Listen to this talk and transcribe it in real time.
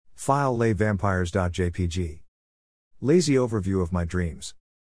File layvampires.jpg. Lazy overview of my dreams.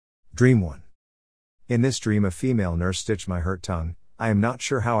 Dream 1. In this dream, a female nurse stitched my hurt tongue. I am not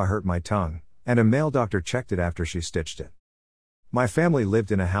sure how I hurt my tongue, and a male doctor checked it after she stitched it. My family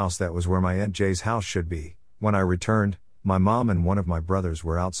lived in a house that was where my Aunt Jay's house should be. When I returned, my mom and one of my brothers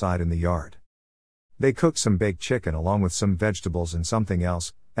were outside in the yard. They cooked some baked chicken along with some vegetables and something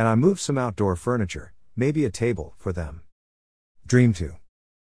else, and I moved some outdoor furniture, maybe a table, for them. Dream 2.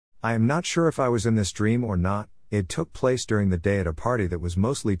 I am not sure if I was in this dream or not. It took place during the day at a party that was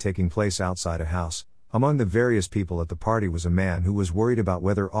mostly taking place outside a house. Among the various people at the party was a man who was worried about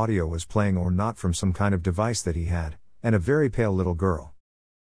whether audio was playing or not from some kind of device that he had, and a very pale little girl.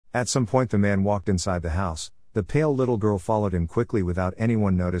 At some point the man walked inside the house. The pale little girl followed him quickly without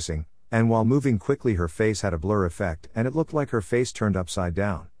anyone noticing, and while moving quickly her face had a blur effect and it looked like her face turned upside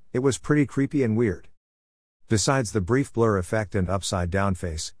down. It was pretty creepy and weird. Besides the brief blur effect and upside down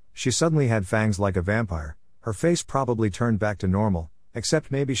face, she suddenly had fangs like a vampire. Her face probably turned back to normal,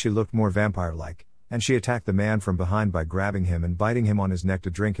 except maybe she looked more vampire-like, and she attacked the man from behind by grabbing him and biting him on his neck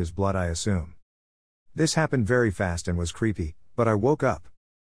to drink his blood, I assume. This happened very fast and was creepy, but I woke up.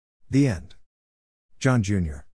 The end. John Jr.